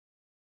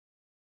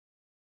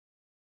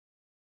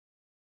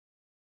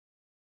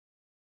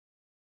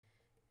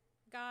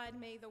God,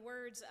 may the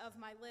words of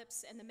my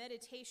lips and the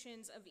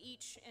meditations of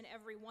each and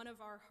every one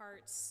of our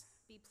hearts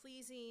be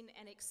pleasing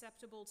and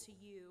acceptable to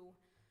you,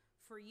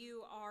 for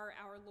you are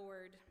our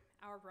Lord,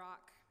 our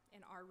rock,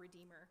 and our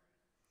Redeemer.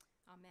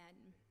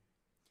 Amen.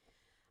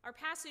 Our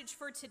passage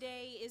for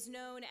today is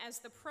known as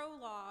the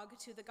prologue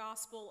to the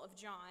Gospel of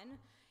John,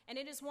 and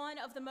it is one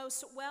of the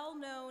most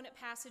well-known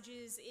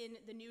passages in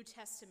the New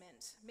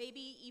Testament,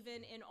 maybe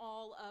even in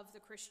all of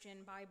the Christian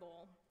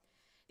Bible.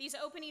 These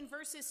opening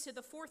verses to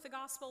the fourth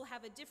gospel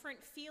have a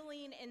different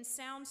feeling and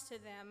sound to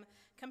them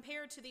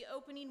compared to the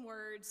opening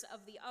words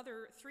of the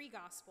other three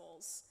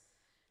gospels.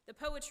 The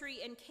poetry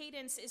and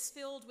cadence is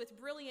filled with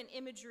brilliant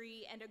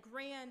imagery and a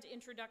grand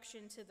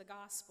introduction to the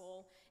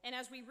gospel. And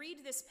as we read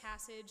this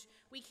passage,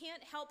 we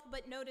can't help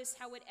but notice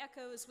how it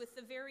echoes with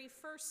the very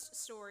first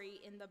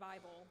story in the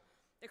Bible,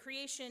 the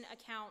creation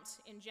account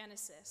in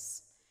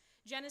Genesis.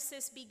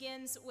 Genesis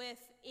begins with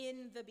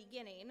 "in the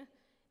beginning,"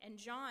 and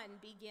John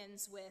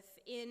begins with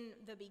 "in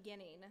the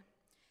beginning."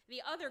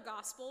 The other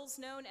Gospels,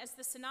 known as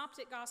the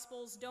Synoptic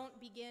Gospels, don't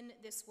begin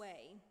this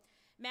way.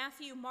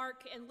 Matthew,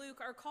 Mark, and Luke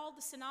are called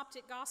the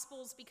Synoptic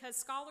Gospels because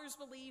scholars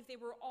believe they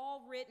were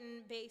all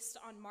written based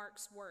on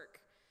Mark's work.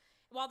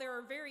 While there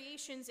are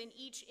variations in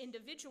each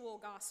individual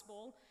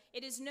gospel,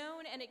 it is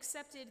known and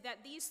accepted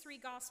that these three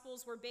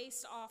Gospels were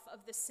based off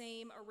of the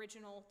same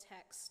original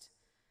text.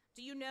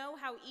 Do you know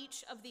how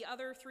each of the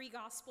other three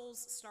Gospels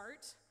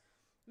start?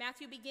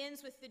 Matthew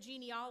begins with the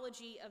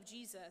genealogy of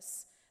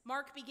Jesus.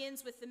 Mark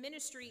begins with the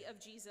ministry of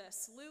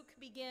Jesus. Luke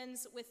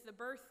begins with the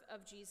birth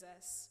of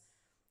Jesus.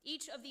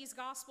 Each of these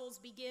Gospels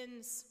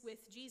begins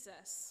with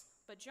Jesus,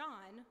 but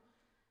John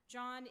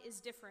is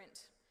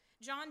different.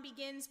 John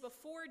begins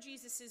before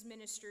Jesus'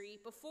 ministry,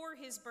 before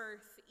his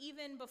birth,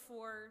 even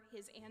before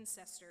his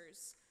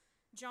ancestors.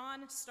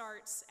 John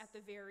starts at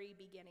the very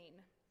beginning.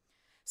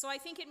 So I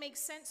think it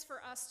makes sense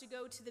for us to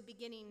go to the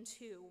beginning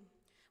too.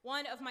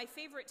 One of my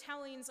favorite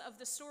tellings of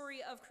the story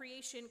of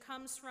creation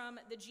comes from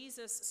the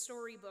Jesus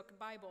Storybook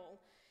Bible.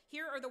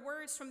 Here are the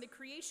words from the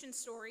creation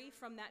story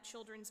from that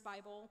children's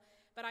Bible,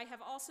 but I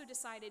have also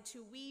decided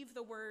to weave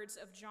the words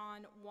of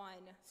John 1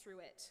 through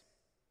it.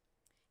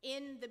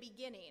 In the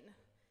beginning,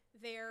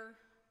 there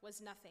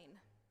was nothing.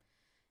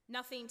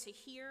 Nothing to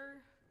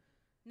hear,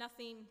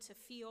 nothing to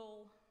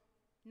feel,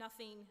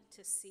 nothing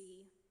to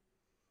see.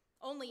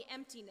 Only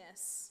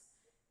emptiness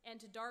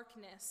and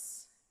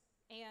darkness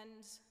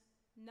and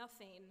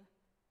nothing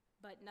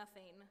but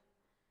nothing.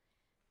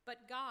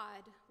 But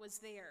God was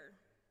there.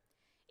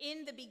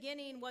 In the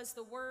beginning was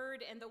the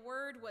Word, and the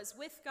Word was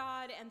with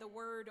God, and the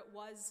Word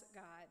was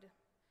God.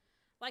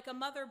 Like a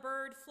mother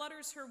bird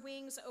flutters her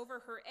wings over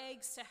her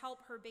eggs to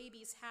help her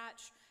babies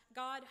hatch,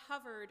 God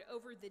hovered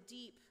over the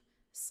deep,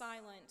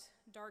 silent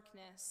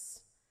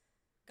darkness.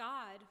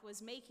 God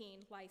was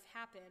making life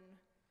happen.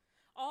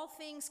 All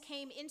things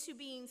came into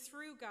being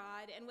through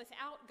God, and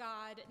without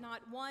God,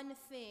 not one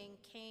thing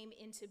came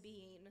into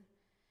being.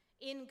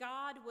 In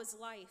God was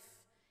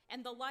life,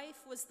 and the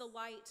life was the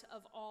light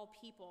of all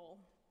people.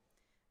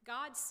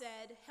 God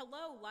said,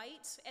 "Hello,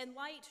 light," and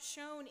light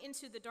shone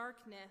into the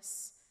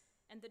darkness,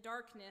 and the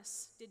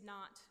darkness did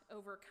not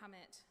overcome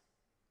it.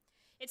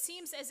 It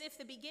seems as if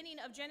the beginning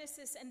of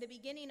Genesis and the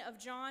beginning of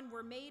John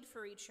were made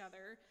for each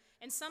other,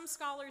 and some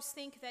scholars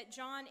think that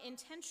John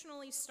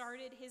intentionally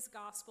started his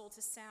gospel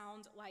to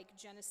sound like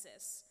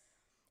Genesis.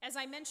 As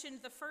I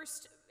mentioned, the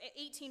first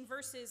 18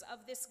 verses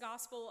of this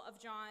Gospel of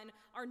John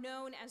are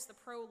known as the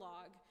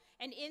prologue,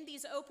 and in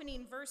these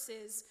opening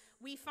verses,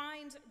 we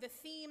find the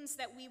themes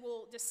that we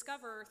will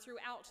discover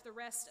throughout the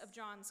rest of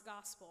John's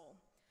gospel.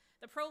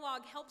 The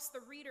prologue helps the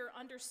reader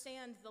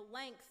understand the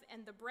length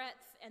and the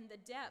breadth and the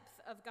depth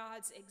of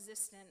God's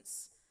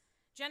existence.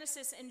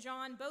 Genesis and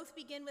John both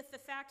begin with the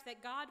fact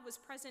that God was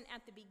present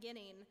at the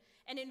beginning,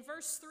 and in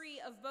verse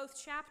 3 of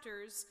both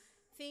chapters,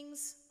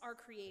 things are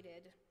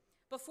created.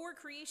 Before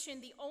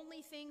creation, the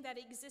only thing that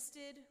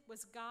existed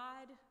was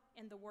God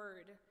and the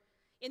Word.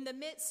 In the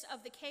midst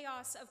of the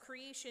chaos of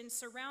creation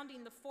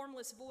surrounding the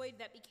formless void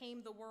that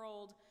became the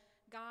world,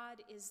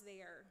 God is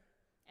there,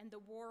 and the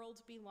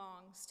world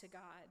belongs to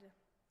God.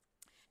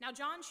 Now,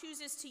 John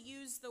chooses to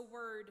use the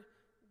word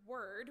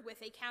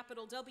with a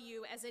capital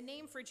W as a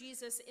name for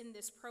Jesus in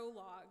this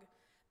prologue.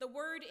 The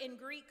word in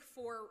Greek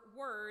for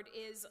word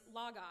is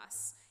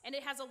logos, and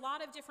it has a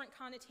lot of different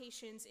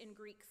connotations in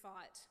Greek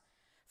thought.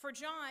 For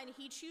John,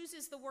 he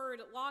chooses the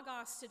word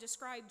logos to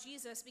describe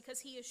Jesus because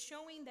he is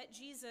showing that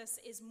Jesus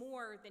is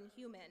more than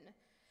human.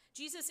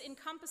 Jesus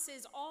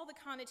encompasses all the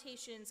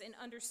connotations and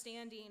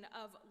understanding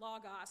of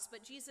logos,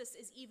 but Jesus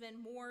is even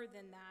more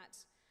than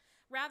that.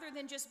 Rather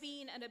than just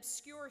being an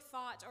obscure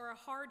thought or a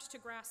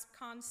hard-to-grasp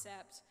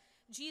concept,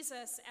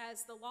 Jesus,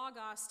 as the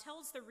Logos,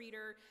 tells the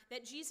reader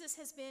that Jesus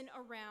has been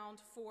around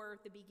for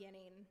the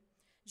beginning.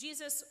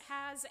 Jesus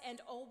has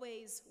and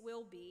always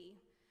will be.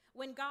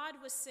 When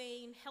God was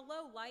saying,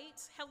 "Hello,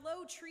 light,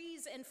 hello,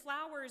 trees and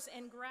flowers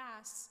and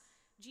grass,"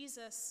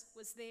 Jesus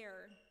was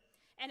there.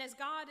 And as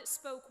God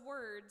spoke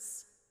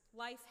words,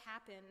 life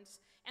happened,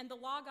 and the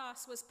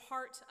Logos was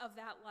part of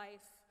that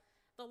life.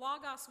 The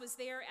Logos was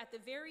there at the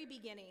very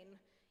beginning.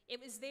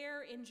 It was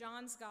there in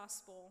John's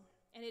gospel,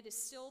 and it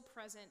is still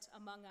present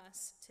among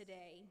us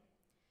today.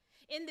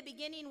 In the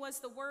beginning was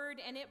the Word,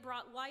 and it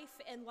brought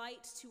life and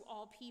light to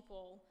all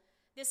people.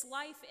 This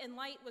life and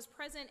light was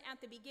present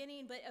at the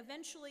beginning, but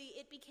eventually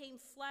it became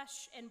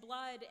flesh and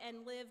blood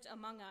and lived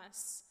among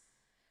us.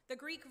 The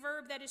Greek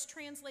verb that is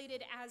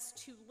translated as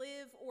to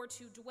live or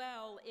to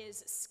dwell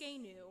is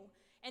skenu,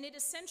 and it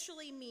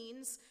essentially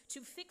means to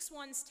fix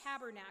one's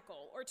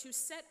tabernacle or to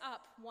set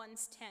up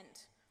one's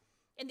tent.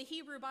 In the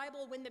Hebrew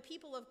Bible, when the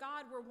people of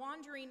God were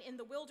wandering in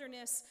the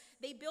wilderness,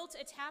 they built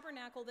a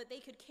tabernacle that they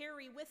could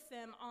carry with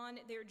them on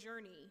their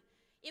journey.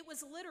 It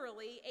was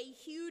literally a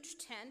huge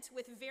tent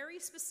with very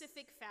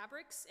specific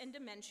fabrics and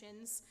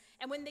dimensions,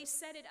 and when they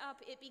set it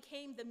up, it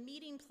became the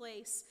meeting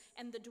place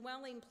and the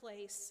dwelling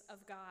place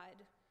of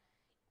God.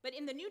 But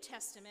in the New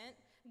Testament,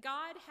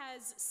 God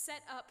has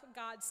set up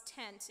God's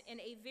tent in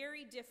a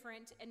very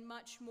different and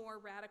much more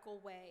radical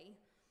way.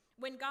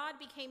 When God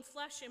became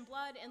flesh and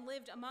blood and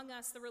lived among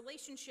us, the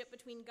relationship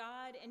between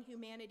God and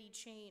humanity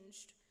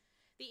changed.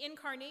 The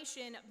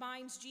incarnation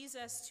binds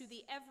Jesus to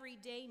the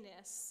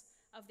everydayness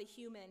of the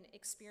human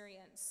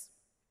experience.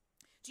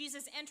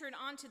 Jesus entered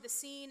onto the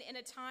scene in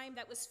a time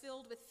that was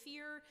filled with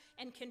fear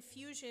and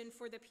confusion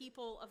for the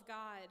people of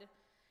God.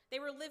 They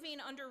were living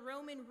under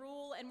Roman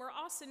rule and were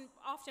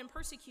often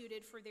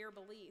persecuted for their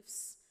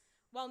beliefs.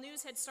 While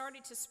news had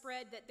started to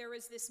spread that there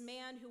was this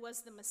man who was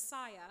the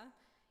Messiah,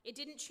 it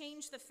didn't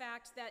change the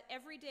fact that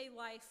everyday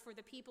life for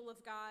the people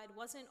of God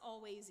wasn't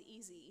always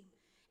easy.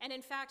 And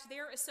in fact,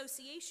 their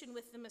association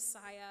with the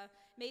Messiah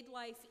made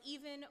life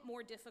even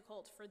more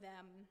difficult for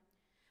them.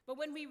 But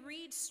when we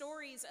read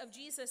stories of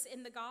Jesus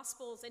in the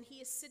Gospels and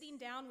he is sitting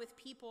down with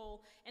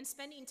people and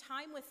spending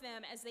time with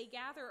them as they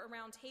gather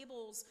around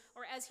tables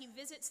or as he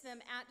visits them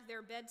at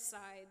their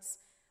bedsides,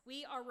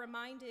 we are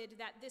reminded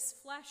that this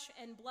flesh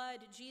and blood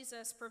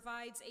Jesus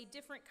provides a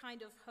different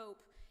kind of hope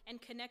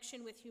and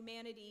connection with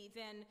humanity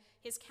than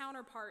his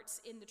counterparts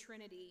in the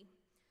Trinity.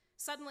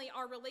 Suddenly,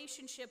 our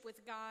relationship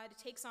with God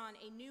takes on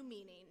a new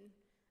meaning,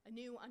 a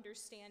new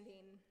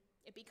understanding.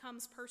 It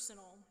becomes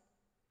personal.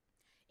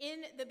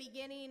 In the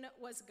beginning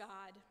was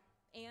God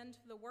and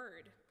the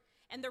Word,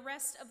 and the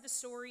rest of the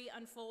story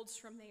unfolds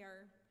from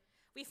there.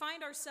 We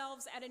find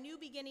ourselves at a new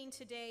beginning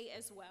today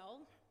as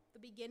well, the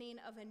beginning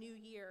of a new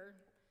year.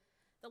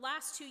 The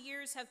last 2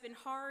 years have been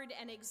hard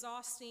and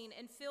exhausting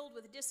and filled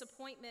with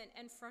disappointment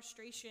and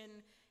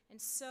frustration and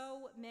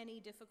so many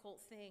difficult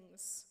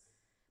things.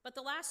 But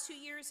the last 2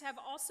 years have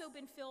also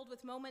been filled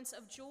with moments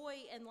of joy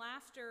and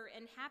laughter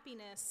and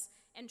happiness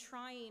and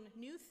trying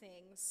new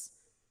things.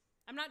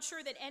 I'm not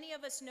sure that any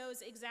of us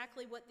knows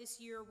exactly what this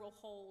year will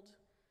hold.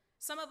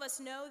 Some of us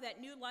know that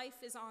new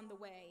life is on the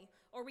way,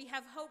 or we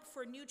have hope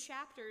for new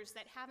chapters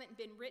that haven't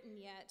been written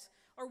yet,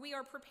 or we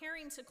are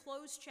preparing to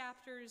close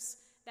chapters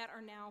that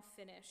are now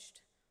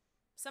finished.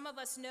 Some of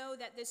us know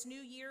that this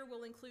new year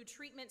will include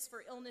treatments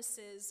for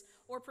illnesses,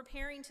 or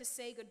preparing to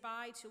say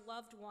goodbye to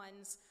loved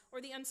ones,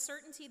 or the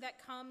uncertainty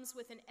that comes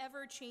with an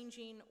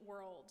ever-changing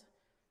world.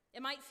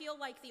 It might feel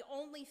like the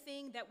only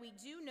thing that we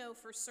do know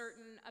for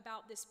certain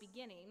about this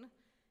beginning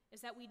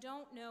is that we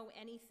don't know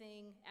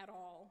anything at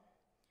all.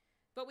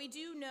 But we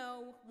do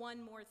know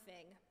one more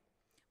thing.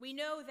 We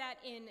know that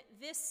in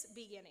this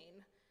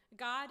beginning,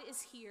 God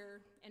is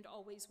here and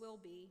always will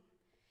be.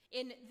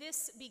 In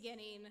this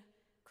beginning,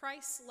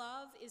 Christ's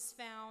love is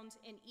found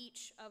in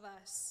each of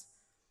us.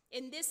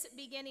 In this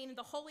beginning,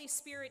 the Holy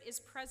Spirit is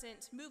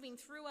present, moving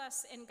through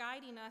us and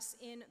guiding us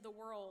in the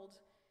world.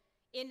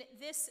 In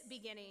this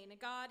beginning,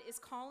 God is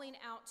calling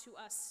out to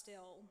us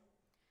still.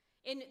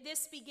 In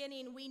this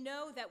beginning, we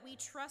know that we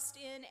trust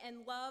in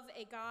and love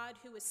a God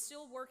who is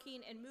still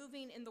working and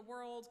moving in the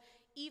world,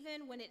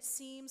 even when it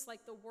seems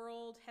like the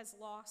world has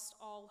lost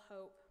all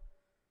hope.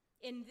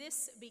 In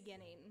this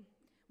beginning,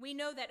 we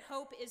know that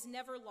hope is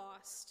never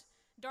lost,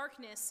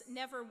 darkness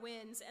never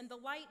wins, and the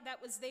light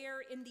that was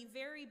there in the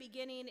very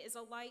beginning is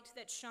a light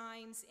that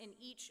shines in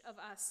each of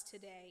us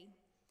today.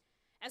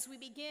 As we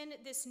begin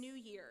this new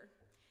year,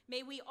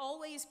 may we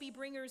always be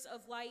bringers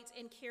of light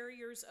and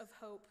carriers of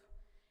hope.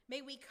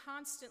 May we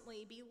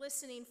constantly be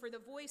listening for the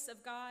voice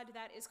of God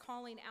that is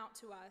calling out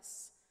to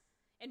us.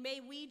 And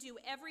may we do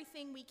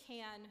everything we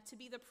can to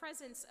be the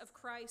presence of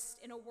Christ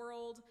in a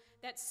world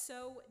that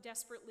so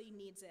desperately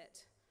needs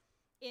it.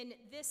 In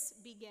this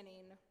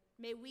beginning,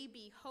 may we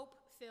be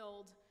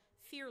hope-filled,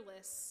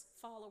 fearless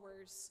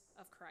followers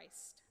of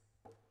Christ.